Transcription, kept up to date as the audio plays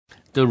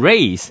The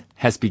race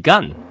has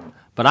begun,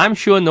 but I'm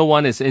sure no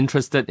one is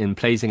interested in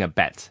placing a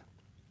bet.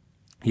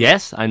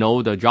 Yes, I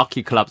know the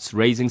Jockey Club's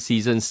racing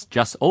season's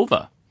just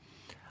over.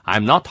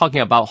 I'm not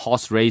talking about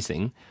horse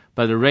racing,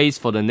 but the race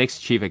for the next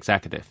chief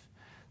executive.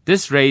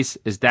 This race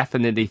is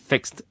definitely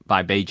fixed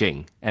by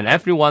Beijing, and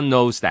everyone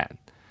knows that.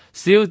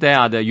 Still, there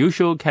are the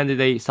usual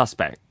candidate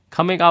suspects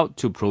coming out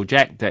to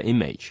project their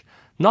image,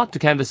 not to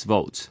canvass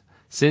votes,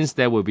 since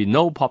there will be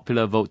no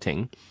popular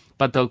voting,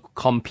 but to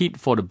compete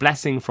for the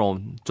blessing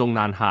from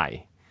Zhongnan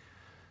High.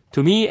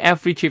 To me,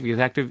 every chief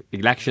executive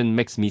election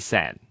makes me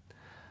sad.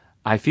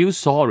 I feel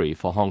sorry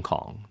for Hong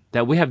Kong,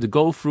 that we have to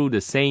go through the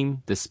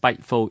same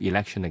despiteful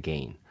election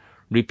again,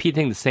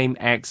 repeating the same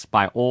acts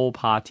by all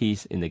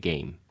parties in the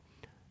game.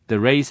 The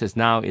race is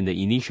now in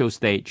the initial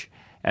stage,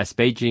 as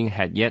Beijing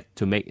had yet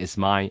to make its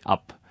mind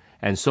up,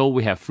 and so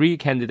we have three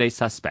candidate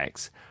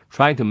suspects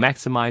trying to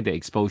maximize their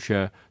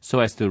exposure so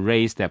as to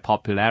raise their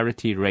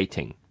popularity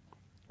rating.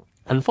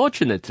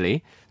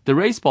 Unfortunately, the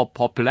race for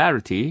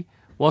popularity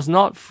was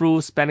not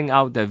through spelling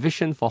out their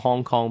vision for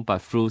Hong Kong,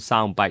 but through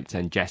sound bites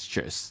and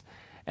gestures.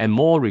 And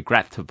more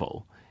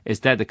regrettable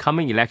is that the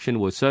coming election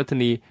will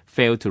certainly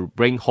fail to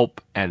bring hope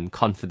and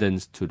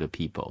confidence to the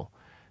people.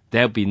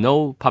 There will be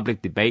no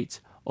public debate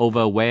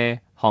over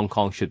where Hong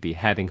Kong should be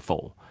heading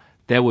for.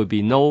 There will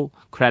be no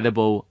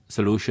credible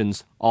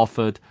solutions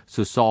offered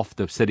to solve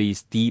the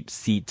city's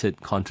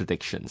deep-seated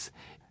contradictions.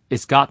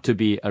 It's got to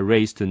be a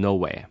race to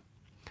nowhere.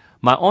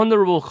 My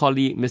honorable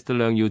colleague, Mr.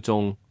 Leung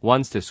Yu-zhong,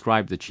 once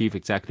described the chief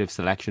executive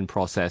selection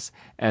process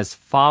as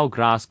foul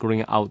grass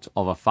growing out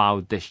of a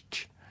foul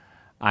ditch.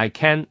 I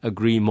can't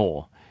agree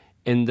more.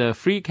 In the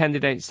three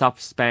candidate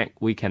suspect,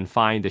 we can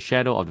find the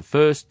shadow of the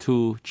first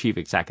two chief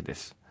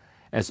executives,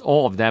 as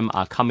all of them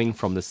are coming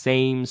from the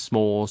same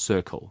small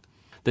circle.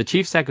 The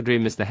Chief Secretary,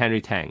 Mr. Henry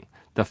Tang,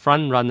 the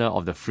front-runner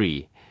of the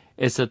three,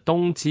 is a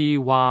Dong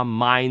Ji-hwa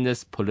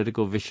minus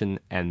political vision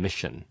and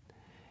mission.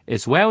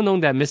 It's well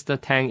known that Mr.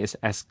 Tang is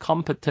as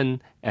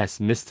competent as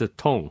Mr.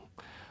 Tong.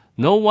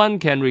 No one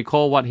can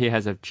recall what he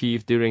has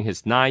achieved during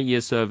his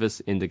 9-year service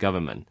in the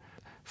government,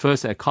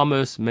 first as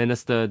Commerce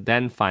Minister,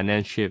 then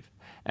Finance Chief,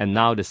 and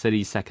now the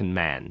city's second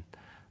man.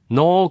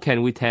 Nor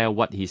can we tell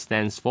what he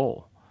stands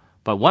for.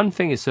 But one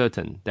thing is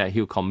certain, that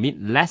he'll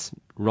commit less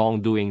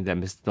wrongdoing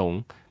than Mr.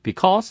 Dong,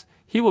 because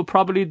he will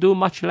probably do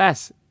much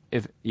less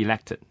if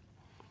elected.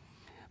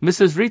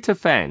 Mrs. Rita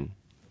Fan,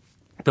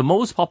 the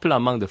most popular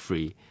among the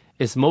three,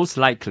 is most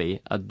likely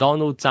a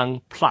Donald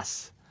Tsang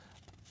plus,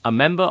 a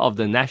member of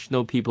the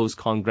National People's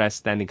Congress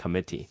Standing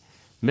Committee.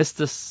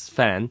 Mr.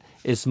 Fan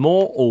is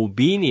more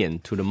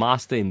obedient to the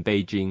master in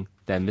Beijing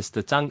than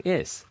Mr. Tsang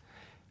is.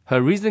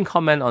 Her recent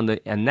comment on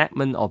the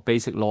enactment of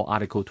Basic Law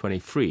Article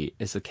 23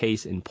 is a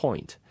case in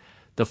point.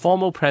 The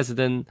former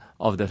president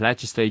of the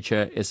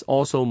legislature is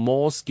also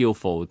more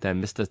skillful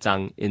than Mr.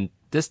 Tsang in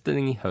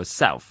distancing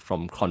herself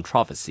from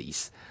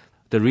controversies,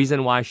 the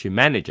reason why she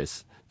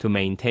manages to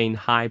maintain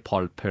high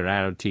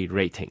popularity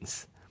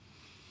ratings.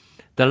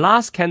 The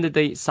last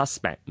candidate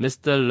suspect,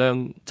 Mr.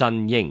 Leung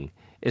Chun-ying,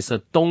 is a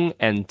Dong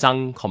and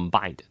Tsang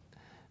combined.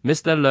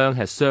 Mr. Leung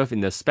has served in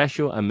the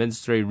Special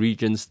Administrative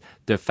Region's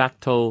de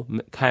facto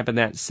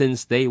cabinet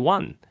since day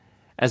one.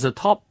 As a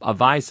top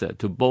advisor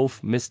to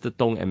both Mr.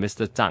 Dong and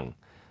Mr. Tsang,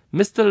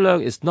 Mr.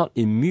 Leung is not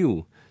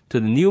immune to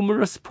the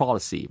numerous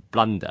policy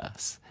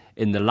blunders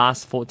in the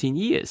last 14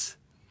 years.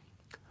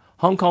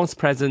 Hong Kong's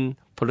present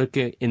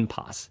political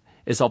impasse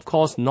is of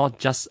course not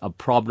just a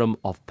problem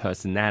of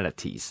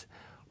personalities.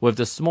 With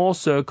the small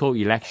circle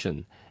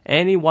election,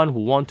 anyone who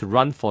wants to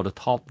run for the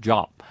top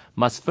job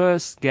must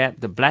first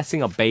get the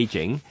blessing of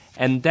Beijing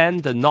and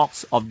then the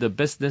knocks of the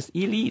business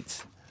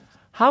elites.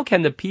 How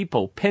can the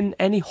people pin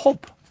any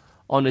hope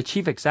on the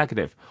chief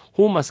executive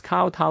who must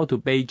kowtow to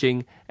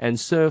Beijing and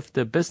serve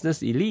the business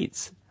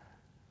elites?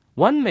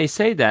 One may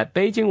say that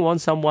Beijing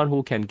wants someone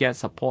who can get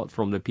support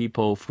from the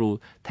people through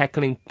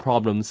tackling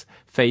problems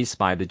faced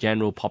by the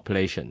general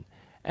population,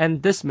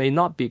 and this may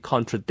not be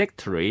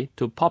contradictory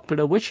to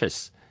popular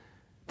wishes.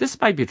 This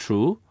might be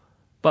true,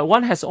 but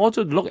one has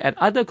also to look at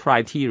other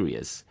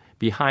criteria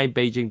behind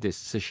Beijing's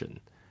decision,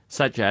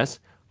 such as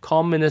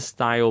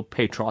communist-style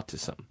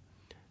patriotism.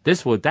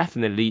 This will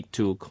definitely lead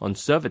to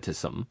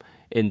conservatism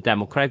in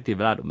democratic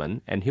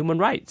development and human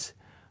rights.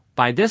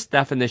 By this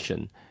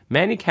definition,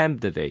 many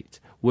candidates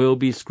will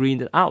be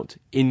screened out,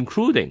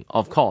 including,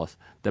 of course,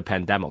 the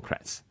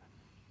pan-democrats.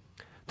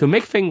 To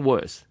make things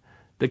worse,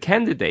 the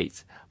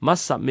candidates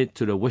must submit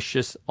to the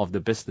wishes of the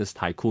business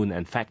tycoon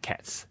and fat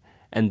cats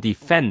and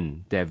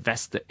defend their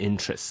vested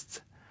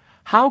interests.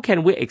 How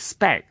can we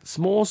expect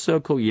small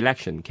circle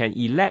election can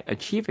elect a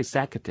chief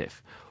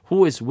executive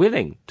who is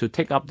willing to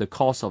take up the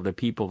cause of the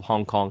people of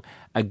Hong Kong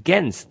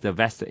against the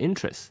vested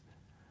interests?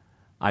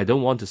 I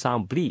don't want to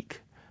sound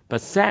bleak,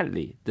 but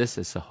sadly, this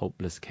is a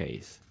hopeless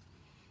case.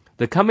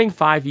 The coming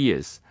 5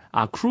 years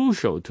are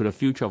crucial to the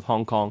future of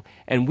Hong Kong,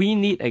 and we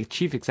need a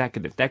chief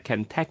executive that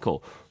can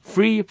tackle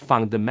 3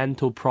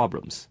 fundamental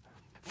problems.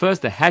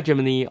 First, the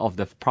hegemony of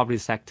the property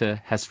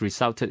sector has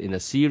resulted in a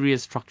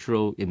serious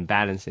structural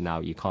imbalance in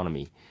our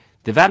economy.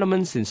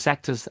 Developments in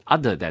sectors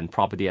other than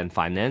property and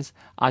finance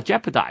are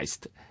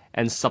jeopardized,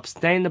 and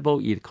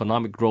sustainable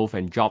economic growth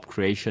and job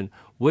creation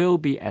will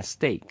be at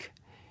stake.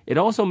 It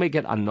also makes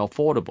it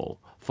unaffordable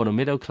for the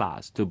middle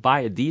class to buy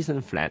a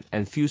decent flat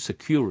and feel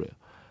secure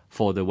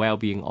for the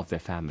well-being of their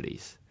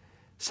families.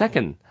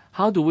 Second,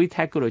 how do we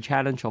tackle the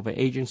challenge of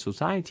aging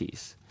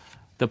societies?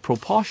 The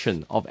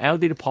proportion of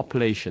elderly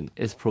population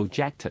is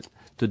projected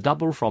to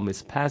double from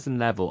its present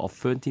level of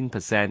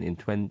 13% in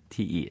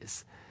 20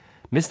 years.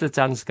 Mr.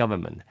 Zhang's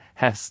government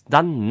has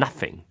done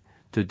nothing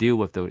to deal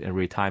with the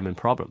retirement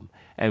problem,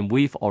 and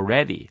we've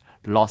already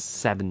lost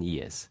 7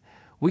 years.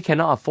 We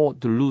cannot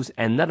afford to lose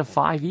another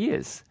 5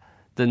 years.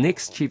 The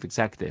next chief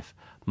executive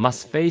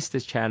must face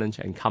this challenge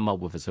and come up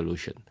with a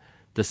solution.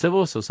 The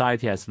civil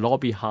society has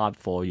lobbied hard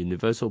for a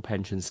universal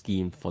pension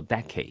scheme for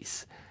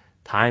decades.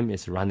 Time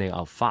is running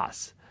out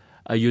fast.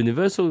 A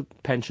universal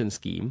pension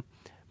scheme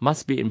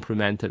must be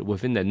implemented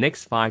within the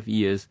next 5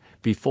 years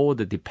before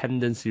the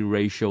dependency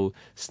ratio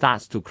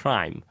starts to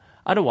climb.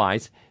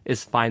 Otherwise,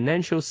 its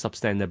financial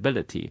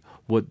sustainability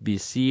would be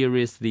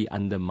seriously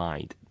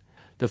undermined.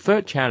 The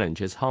third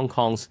challenge is Hong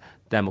Kong's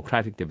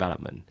democratic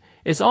development.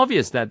 It's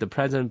obvious that the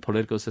present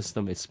political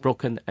system is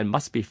broken and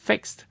must be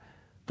fixed.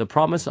 The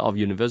promise of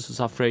universal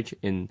suffrage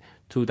in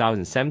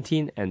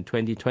 2017 and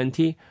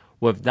 2020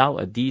 without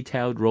a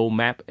detailed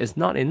roadmap is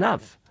not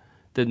enough.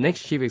 The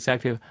next chief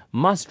executive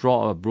must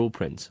draw a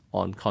blueprint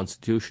on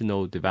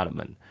constitutional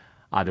development.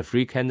 Are the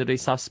three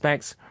candidate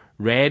suspects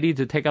ready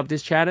to take up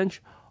this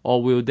challenge,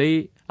 or will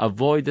they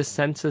avoid this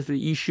sensitive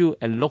issue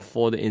and look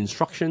for the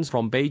instructions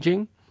from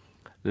Beijing?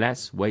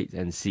 Let's wait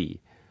and see.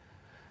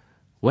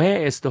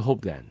 Where is the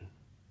hope then?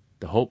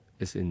 The hope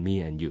is in me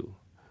and you.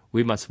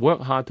 We must work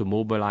hard to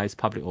mobilize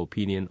public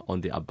opinion on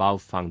the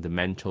above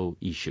fundamental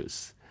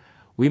issues.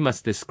 We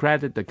must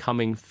discredit the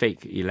coming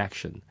fake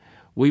election.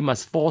 We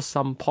must force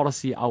some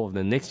policy out of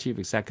the next chief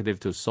executive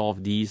to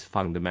solve these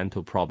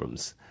fundamental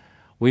problems.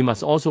 We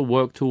must also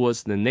work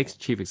towards the next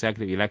chief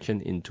executive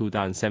election in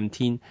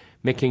 2017,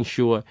 making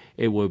sure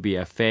it will be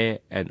a fair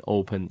and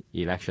open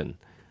election.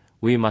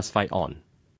 We must fight on.